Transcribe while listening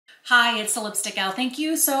Hi, it's the Lipstick Gal. Thank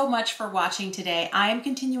you so much for watching today. I am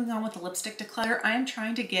continuing on with the lipstick declutter. I am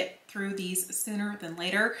trying to get through these sooner than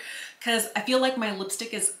later because I feel like my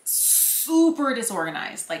lipstick is super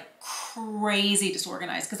disorganized, like crazy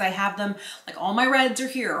disorganized, because I have them, like all my reds are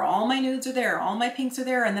here, all my nudes are there, all my pinks are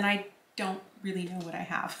there, and then I don't really know what I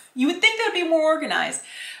have. You would think that would be more organized,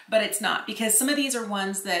 but it's not, because some of these are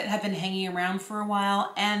ones that have been hanging around for a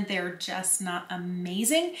while and they're just not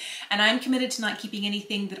amazing. And I'm committed to not keeping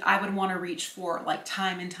anything that I would want to reach for like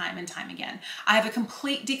time and time and time again. I have a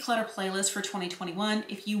complete declutter playlist for 2021.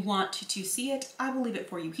 If you want to see it, I will leave it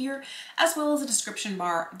for you here, as well as a description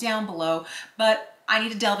bar down below. But I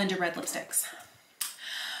need to delve into red lipsticks.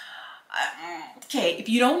 Okay, if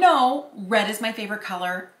you don't know, red is my favorite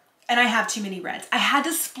color. And I have too many reds. I had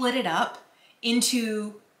to split it up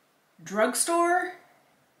into Drugstore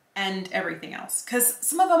and everything else, because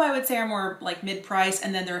some of them I would say are more like mid-price,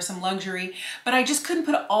 and then there are some luxury, but I just couldn't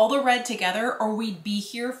put all the red together or we'd be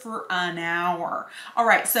here for an hour. All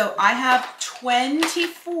right, so I have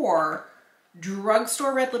 24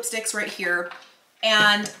 Drugstore red lipsticks right here.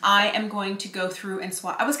 And I am going to go through and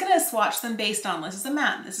swatch. I was gonna swatch them based on, this is a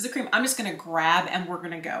matte, this is a cream. I'm just gonna grab and we're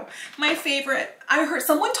gonna go. My favorite, I heard,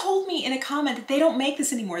 someone told me in a comment that they don't make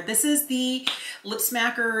this anymore. This is the Lip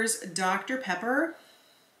Smackers Dr. Pepper.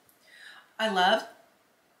 I love,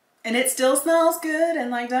 and it still smells good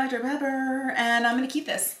and like Dr. Pepper. And I'm gonna keep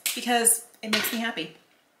this because it makes me happy.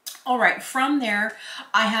 All right, from there,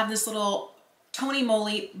 I have this little Tony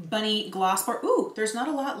Moly Bunny Gloss Bar. Ooh, there's not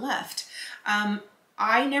a lot left.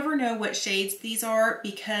 I never know what shades these are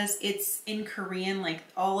because it's in Korean, like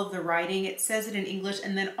all of the writing, it says it in English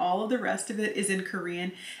and then all of the rest of it is in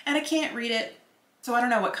Korean and I can't read it. So I don't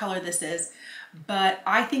know what color this is, but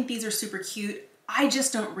I think these are super cute. I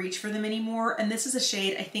just don't reach for them anymore. And this is a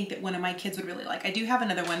shade I think that one of my kids would really like. I do have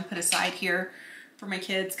another one put aside here for my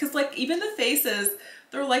kids because like even the faces,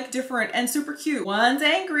 they're like different and super cute. One's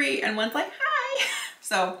angry and one's like, hi.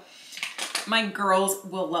 So my girls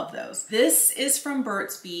will love those. This is from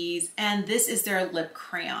Burt's Bees and this is their lip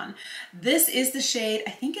crayon. This is the shade, I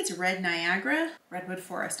think it's Red Niagara, Redwood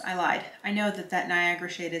Forest. I lied. I know that that Niagara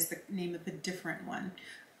shade is the name of a different one.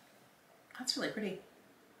 That's really pretty.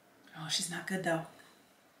 Oh, she's not good though.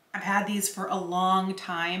 I've had these for a long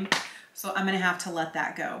time, so I'm gonna have to let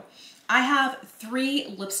that go. I have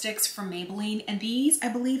 3 lipsticks from Maybelline and these I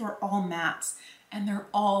believe are all mattes and they're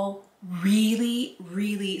all really,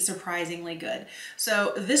 really surprisingly good.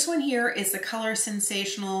 So this one here is the Color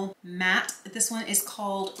Sensational Matte. This one is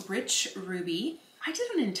called Rich Ruby. I did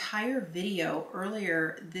an entire video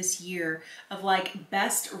earlier this year of like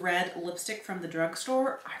best red lipstick from the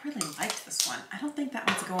drugstore. I really liked this one. I don't think that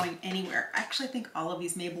one's going anywhere. I actually think all of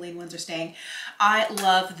these Maybelline ones are staying. I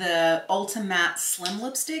love the Ulta Matte Slim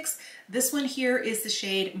lipsticks. This one here is the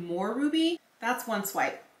shade More Ruby. That's one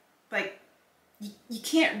swipe. Like, you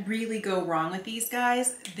can't really go wrong with these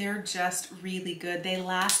guys. They're just really good. They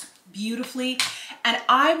last beautifully. And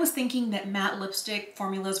I was thinking that matte lipstick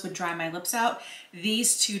formulas would dry my lips out.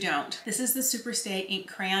 These two don't. This is the Superstay Ink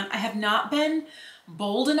Crayon. I have not been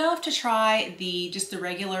bold enough to try just the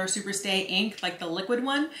regular Superstay ink, like the liquid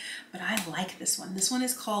one, but I like this one. This one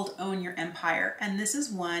is called Own Your Empire. And this is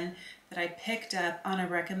one that I picked up on a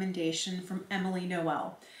recommendation from Emily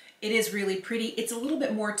Noel. It is really pretty. It's a little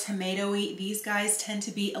bit more tomatoey. These guys tend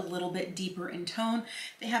to be a little bit deeper in tone.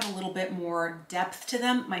 They have a little bit more depth to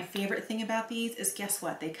them. My favorite thing about these is, guess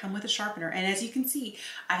what? They come with a sharpener. And as you can see,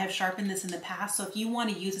 I have sharpened this in the past. So if you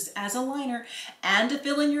want to use this as a liner and to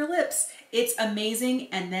fill in your lips, it's amazing.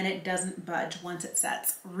 And then it doesn't budge once it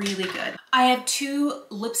sets. Really good. I have 2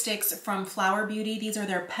 lipsticks from Flower Beauty. These are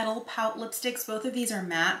their Petal Pout lipsticks. Both of these are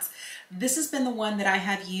mattes. This has been the one that I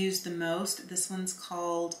have used the most. This one's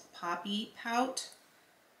called Poppy Pout.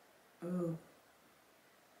 Oh,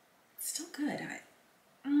 it's still good.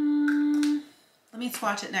 Let me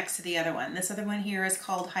swatch it next to the other one. This other one here is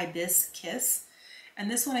called Hibiscus.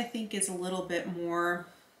 And this one I think is a little bit more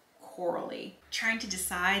corally. Trying to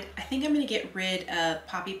decide. I think I'm going to get rid of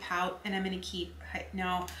Poppy Pout and I'm going to keep,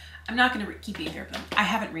 no, I'm not going to keep either of them. I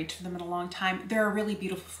haven't reached for them in a long time. They're a really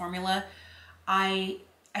beautiful formula. I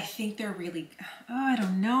think they're really, oh, I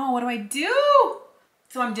don't know. What do I do?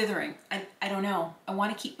 So I'm dithering. I don't know. I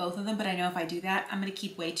want to keep both of them, but I know if I do that, I'm going to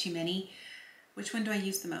keep way too many. Which one do I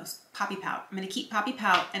use the most? Poppy Pout. I'm going to keep Poppy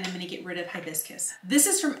Pout and I'm going to get rid of Hibiscus. This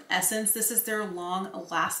is from Essence. This is their Long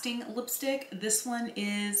Lasting lipstick. This one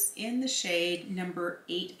is in the shade number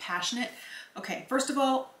 8 Passionate. Okay, first of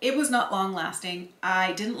all, it was not long lasting.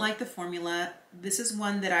 I didn't like the formula. This is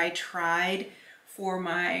one that I tried for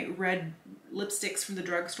my red lipsticks from the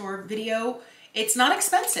drugstore video. It's not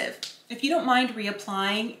expensive. If you don't mind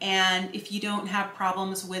reapplying, and if you don't have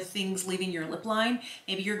problems with things leaving your lip line,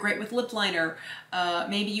 maybe you're great with lip liner,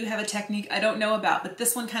 maybe you have a technique I don't know about, but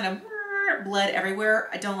this one kind of bled everywhere.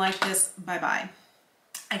 I don't like this, bye-bye.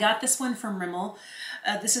 I got this one from Rimmel.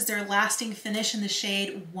 This is their Lasting Finish in the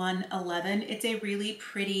shade 111. It's a really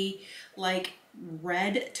pretty, like,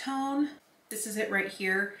 red tone. This is it right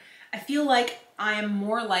here. I feel like I am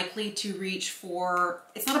more likely to reach for,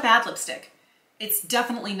 it's not a bad lipstick. It's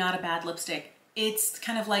definitely not a bad lipstick. It's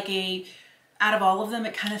kind of like out of all of them,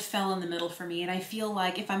 it kind of fell in the middle for me. And I feel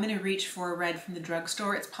like if I'm gonna reach for a red from the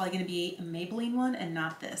drugstore, it's probably gonna be a Maybelline one and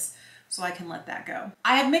not this. So I can let that go.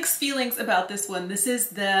 I have mixed feelings about this one. This is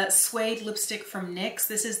the Suede lipstick from NYX.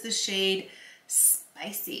 This is the shade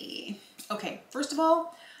Spicy. Okay, first of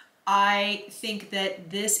all, I think that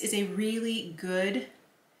this is a really good,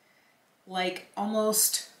 like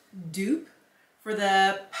almost dupe for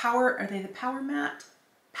the are they the Power Matte?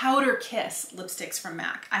 Powder Kiss lipsticks from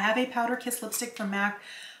MAC. I have a Powder Kiss lipstick from MAC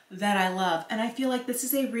that I love, and I feel like this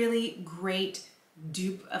is a really great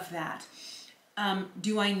dupe of that.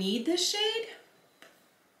 Do I need this shade?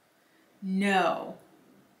 No.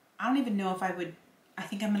 I don't even know if I would. I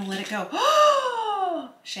think I'm gonna let it go.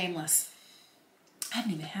 Shameless. I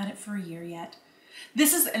haven't even had it for a year yet.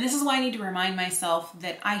 This is why I need to remind myself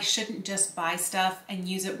that I shouldn't just buy stuff and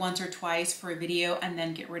use it once or twice for a video and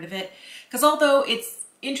then get rid of it. Because although it's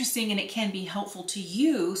interesting and it can be helpful to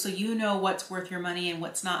you, so you know what's worth your money and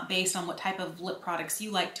what's not based on what type of lip products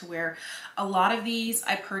you like to wear, a lot of these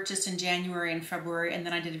I purchased in January and February, and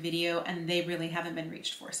then I did a video and they really haven't been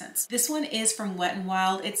reached for since. This one is from Wet n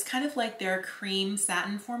Wild. It's kind of like their cream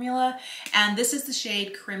satin formula, and this is the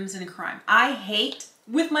shade Crimson Crime. I hate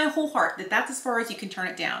with my whole heart that that's as far as you can turn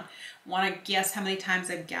it down. Want to guess how many times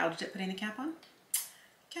I've gouged it putting the cap on?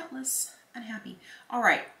 Countless. Unhappy. All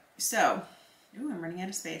right, so, ooh, I'm running out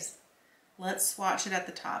of space. Let's swatch it at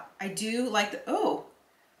the top. I do like the, oh,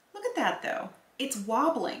 look at that though. It's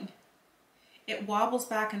wobbling. It wobbles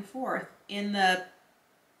back and forth in the,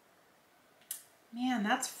 man,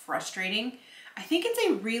 that's frustrating. I think it's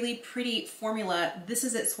a really pretty formula. This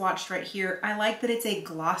is it swatched right here. I like that it's a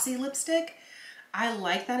glossy lipstick. I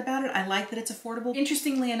like that about it. I like that it's affordable.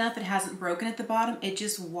 Interestingly enough, it hasn't broken at the bottom. It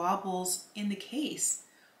just wobbles in the case.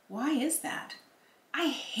 Why is that? I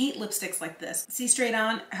hate lipsticks like this. See straight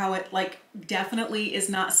on how it like definitely is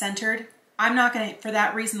not centered. I'm not gonna, for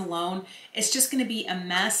that reason alone, it's just gonna be a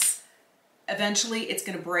mess. Eventually it's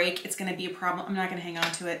gonna break. It's gonna be a problem. I'm not gonna hang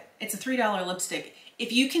on to it. It's a $3 lipstick.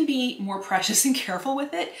 If you can be more precious and careful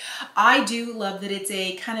with it, I do love that it's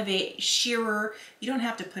a kind of a sheerer. You don't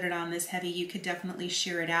have to put it on this heavy. You could definitely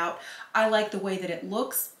sheer it out. I like the way that it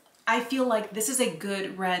looks. I feel like this is a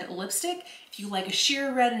good red lipstick. If you like a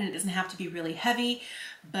sheer red, and it doesn't have to be really heavy,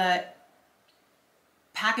 but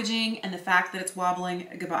packaging and the fact that it's wobbling,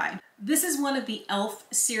 goodbye. This is one of the e.l.f.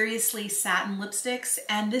 Seriously Satin lipsticks,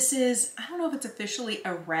 and this is, I don't know if it's officially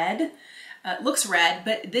a red. It looks red,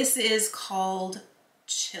 but this is called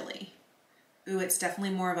Chili. Ooh, it's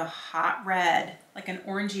definitely more of a hot red, like an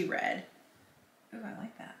orangey red. Ooh, I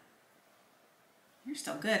like that. You're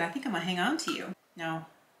still good. I think I'm gonna hang on to you. No,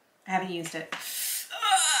 I haven't used it.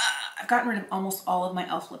 I've gotten rid of almost all of my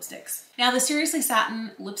e.l.f. lipsticks. Now the Seriously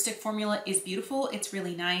Satin lipstick formula is beautiful. It's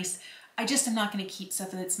really nice. I just am not gonna keep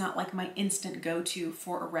stuff that's not like my instant go-to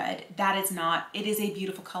for a red. That is not. It is a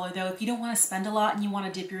beautiful color though. If you don't wanna spend a lot and you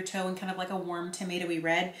wanna dip your toe in kind of like a warm tomatoey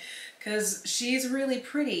red, because she's really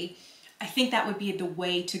pretty, I think that would be the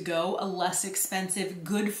way to go. A less expensive,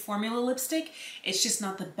 good formula lipstick. It's just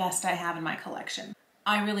not the best I have in my collection.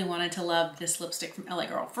 I really wanted to love this lipstick from LA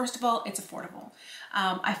Girl. First of all, it's affordable.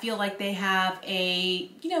 I feel like they have a,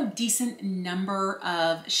 decent number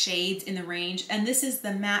of shades in the range. And this is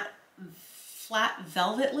the Matte Flat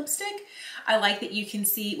Velvet lipstick. I like that you can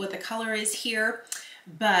see what the color is here,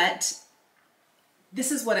 but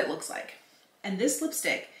this is what it looks like. And this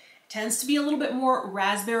lipstick tends to be a little bit more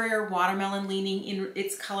raspberry or watermelon leaning in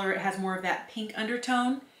its color. It has more of that pink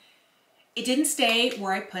undertone. It didn't stay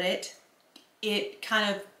where I put it. It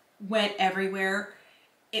kind of went everywhere.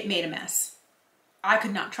 It made a mess. I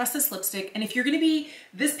could not trust this lipstick. And if you're gonna be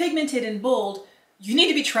this pigmented and bold, you need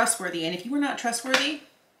to be trustworthy. And if you are not trustworthy,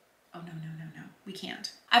 oh no, we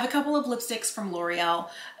can't. I have a couple of lipsticks from L'Oreal.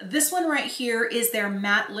 This one right here is their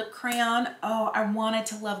matte lip crayon. Oh, I wanted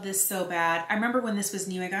to love this so bad. I remember when this was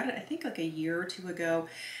new, I got it I think like a year or two ago.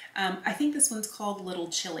 I think this one's called Little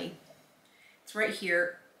Chili. It's right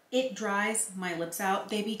here. It dries my lips out.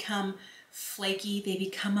 They become flaky, they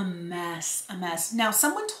become a mess. Now,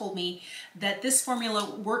 someone told me that this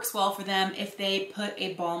formula works well for them if they put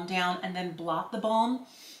a balm down and then blot the balm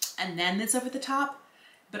and then it's over the top.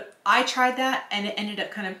 But I tried that and it ended up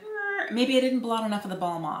kind of, maybe I didn't blot enough of the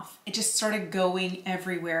balm off. It just started going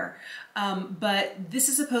everywhere. But this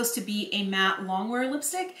is supposed to be a matte longwear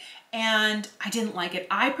lipstick and I didn't like it.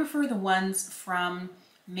 I prefer the ones from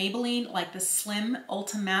Maybelline, like the Slim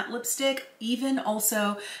Ultra Matte lipstick, even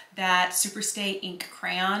also that Superstay Ink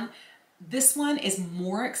Crayon. This one is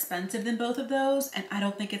more expensive than both of those, and I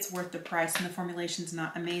don't think it's worth the price, and the formulation's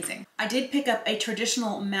not amazing. I did pick up a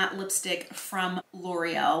traditional matte lipstick from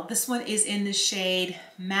L'Oreal. This one is in the shade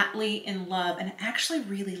Mattely in Love, and I actually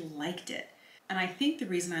really liked it. And I think the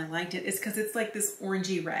reason I liked it is because it's like this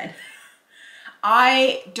orangey red.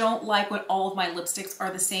 I don't like when all of my lipsticks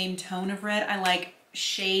are the same tone of red. I like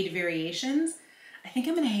shade variations. I think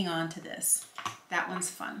I'm gonna hang on to this. That one's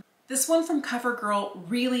fun. This one from CoverGirl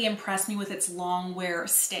really impressed me with its long wear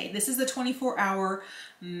stay. This is the 24-hour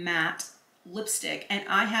matte lipstick and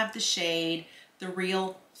I have the shade The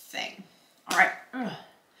Real Thing. All right. Ugh.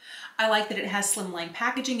 I like that it has slimline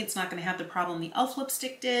packaging. It's not gonna have the problem the e.l.f.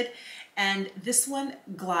 lipstick did. And this one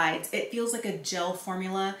glides. It feels like a gel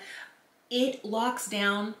formula. It locks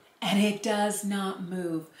down and it does not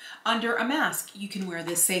move. Under a mask, you can wear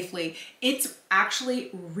this safely. It's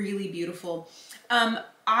actually really beautiful.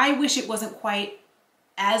 I wish it wasn't quite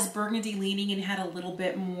as burgundy leaning and had a little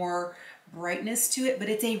bit more brightness to it, but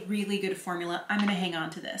it's a really good formula. I'm gonna hang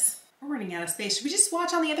on to this. We're running out of space. Should we just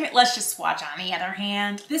swatch on the other hand? Let's just swatch on the other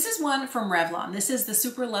hand. This is one from Revlon. This is the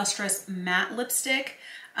Super Lustrous Matte Lipstick.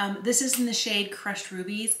 This is in the shade Crushed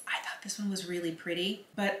Rubies. I thought this one was really pretty,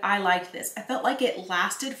 but I liked this. I felt like it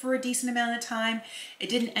lasted for a decent amount of time. It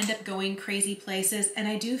didn't end up going crazy places, and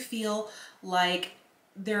I do feel like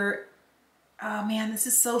oh man, this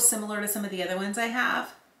is so similar to some of the other ones I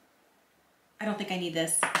have. I don't think I need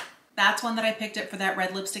this. That's one that I picked up for that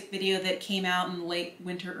red lipstick video that came out in late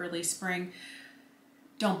winter, early spring.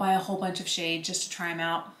 Don't buy a whole bunch of shades just to try them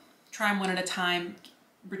out. Try them one at a time.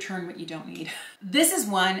 Return what you don't need. This is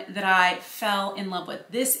one that I fell in love with.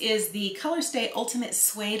 This is the Colorstay Ultimate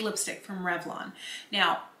Suede Lipstick from Revlon.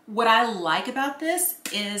 Now, what I like about this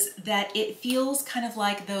is that it feels kind of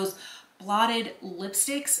like those blotted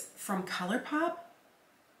lipsticks from Colourpop,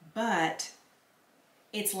 but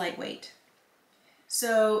it's lightweight.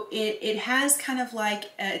 So it has kind of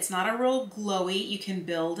like, it's not a real glowy. You can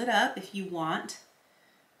build it up if you want.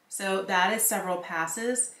 So that is several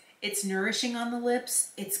passes. It's nourishing on the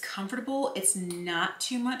lips. It's comfortable. It's not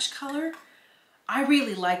too much color. I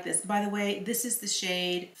really like this. By the way, this is the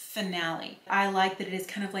shade Finale. I like that it is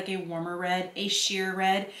kind of like a warmer red, a sheer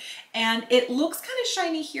red, and it looks kind of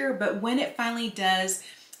shiny here, but when it finally does,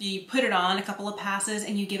 you put it on a couple of passes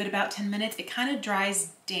and you give it about 10 minutes, it kind of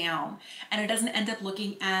dries down and it doesn't end up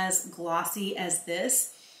looking as glossy as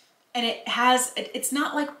this. And it's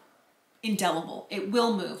not like indelible. It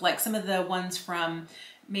will move, like some of the ones from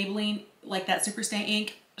Maybelline, like that Superstay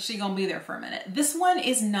ink, she's gonna be there for a minute. This one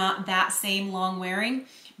is not that same long wearing,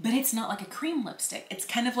 but it's not like a cream lipstick. It's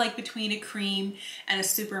kind of like between a cream and a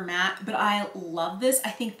super matte, but I love this. I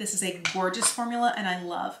think this is a gorgeous formula and I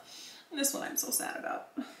love this one. I'm so sad about.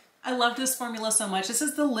 I love this formula so much. This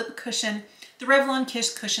is the Lip Cushion, the Revlon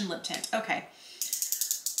Kiss Cushion Lip Tint. Okay,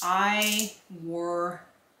 I wore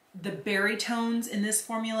the berry tones in this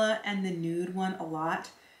formula and the nude one a lot,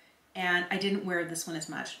 and I didn't wear this one as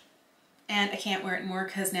much. And I can't wear it anymore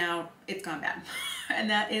because now it's gone bad. And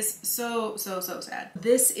that is so, so, so sad.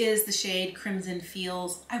 This is the shade Crimson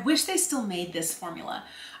Feels. I wish they still made this formula.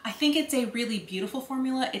 I think it's a really beautiful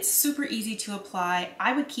formula. It's super easy to apply.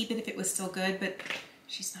 I would keep it if it was still good, but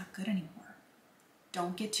she's not good anymore.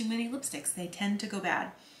 Don't get too many lipsticks. They tend to go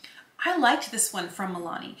bad. I liked this one from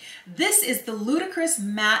Milani. This is the Ludicrous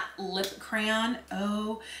Matte Lip Crayon.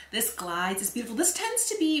 Oh, this glides. It's beautiful. This tends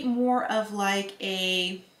to be more of like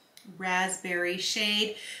a raspberry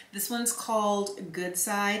shade. This one's called Good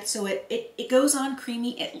Side. So it goes on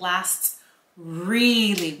creamy. It lasts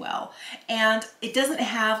really well. And it doesn't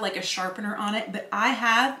have like a sharpener on it, but I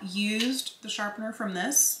have used the sharpener from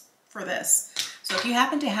this for this. So if you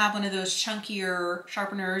happen to have one of those chunkier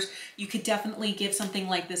sharpeners, you could definitely give something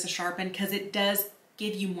like this a sharpen because it does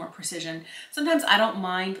give you more precision. Sometimes I don't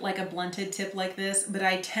mind like a blunted tip like this, but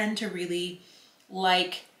I tend to really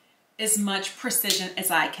like as much precision as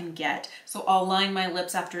I can get. So I'll line my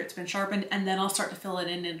lips after it's been sharpened and then I'll start to fill it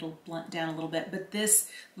in and it'll blunt down a little bit. But this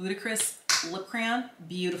Ludicrous Lip Crayon,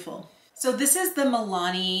 beautiful. So this is the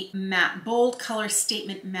Milani Matte Bold Color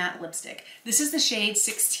Statement Matte Lipstick. This is the shade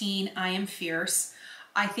 16, I Am Fierce.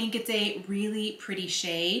 I think it's a really pretty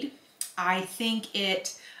shade. I think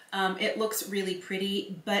it looks really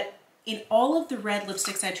pretty, but in all of the red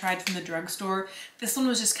lipsticks I tried from the drugstore, this one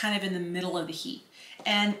was just kind of in the middle of the heap.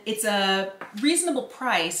 And it's a reasonable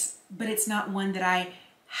price, but it's not one that I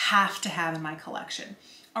have to have in my collection.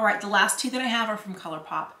 All right, the last two that I have are from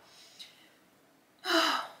Colourpop.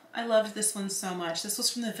 I loved this one so much. This was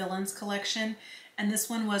from the Villains collection, and this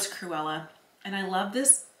one was Cruella. And I love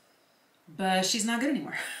this, but she's not good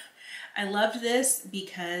anymore. I loved this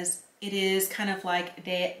because it is kind of like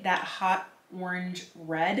that hot orange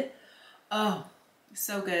red. Oh,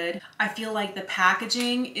 so good. I feel like the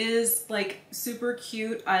packaging is like super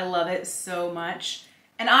cute. I love it so much.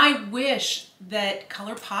 And I wish that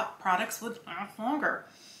Colourpop products would last longer.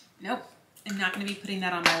 Nope, I'm not gonna be putting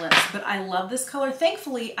that on my list, but I love this color.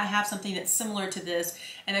 Thankfully, I have something that's similar to this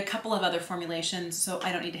and a couple of other formulations, so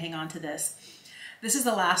I don't need to hang on to this. This is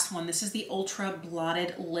the last one. This is the Ultra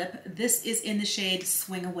Blotted Lip. This is in the shade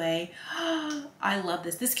Swing Away. I love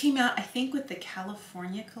this. This came out, I think, with the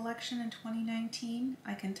California collection in 2019.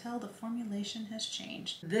 I can tell the formulation has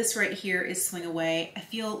changed. This right here is Swing Away. I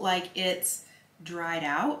feel like it's dried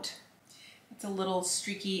out. It's a little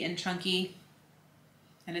streaky and chunky,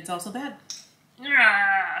 and it's also bad.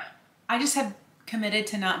 I just have committed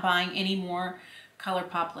to not buying any more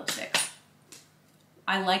Colourpop lipsticks.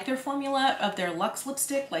 I like their formula of their Luxe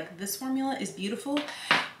lipstick. Like, this formula is beautiful.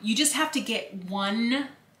 You just have to get one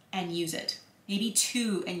and use it. Maybe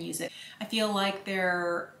two and use it. I feel like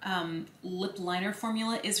their lip liner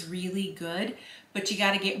formula is really good, but you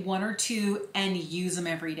got to get one or two and use them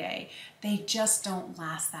every day. They just don't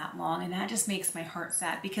last that long, and that just makes my heart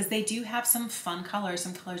sad because they do have some fun colors,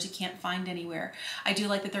 some colors you can't find anywhere. I do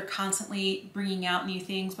like that they're constantly bringing out new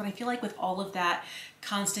things, but I feel like with all of that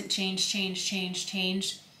constant change,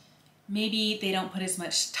 maybe they don't put as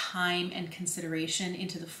much time and consideration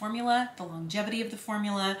into the formula, the longevity of the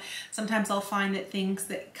formula. Sometimes I'll find that things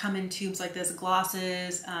that come in tubes like this,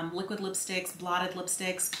 glosses, liquid lipsticks, blotted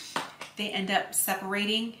lipsticks, they end up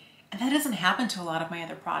separating. And that doesn't happen to a lot of my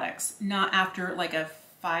other products, not after like a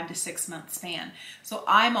 5 to 6 month span. So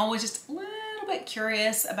I'm always just a little bit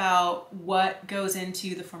curious about what goes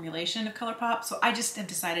into the formulation of Colourpop. So I just have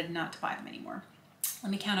decided not to buy them anymore.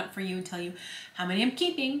 Let me count up for you and tell you how many I'm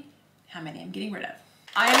keeping, how many I'm getting rid of.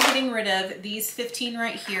 I am getting rid of these 15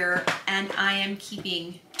 right here, and I am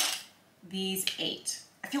keeping these 8.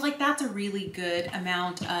 I feel like that's a really good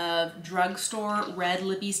amount of drugstore red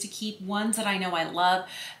lippies to keep. Ones that I know I love,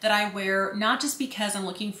 that I wear not just because I'm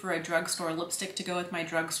looking for a drugstore lipstick to go with my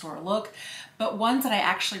drugstore look, but ones that I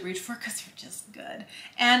actually reach for because they're just good.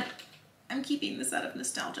 And I'm keeping this out of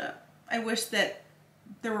nostalgia. I wish that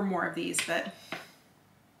there were more of these, but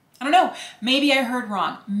I don't know. Maybe I heard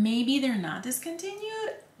wrong. Maybe they're not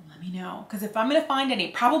discontinued. Let me know, because if I'm going to find any,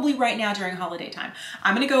 probably right now during holiday time,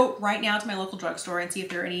 I'm going to go right now to my local drugstore and see if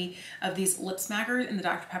there are any of these lip smackers in the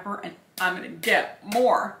Dr. Pepper, and I'm going to get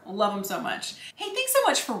more. I love them so much. Hey, thanks so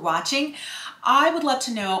much for watching. I would love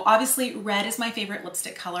to know, obviously red is my favorite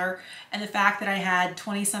lipstick color, and the fact that I had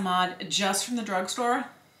 20 some odd just from the drugstore,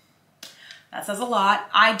 that says a lot.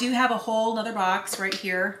 I do have a whole nother box right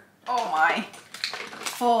here. Oh my,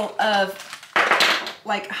 full of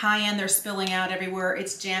like high-end. They're spilling out everywhere.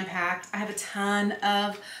 It's jam-packed. I have a ton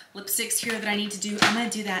of lipsticks here that I need to do. I'm gonna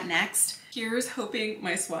do that next. Here's hoping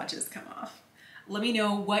my swatches come off. Let me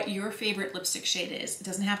know what your favorite lipstick shade is. It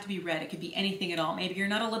doesn't have to be red. It could be anything at all. Maybe you're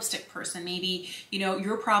not a lipstick person. Maybe, you know,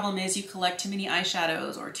 your problem is you collect too many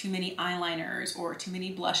eyeshadows or too many eyeliners or too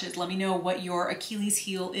many blushes. Let me know what your Achilles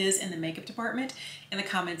heel is in the makeup department in the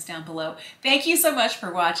comments down below. Thank you so much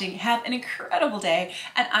for watching. Have an incredible day,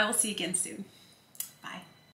 and I will see you again soon.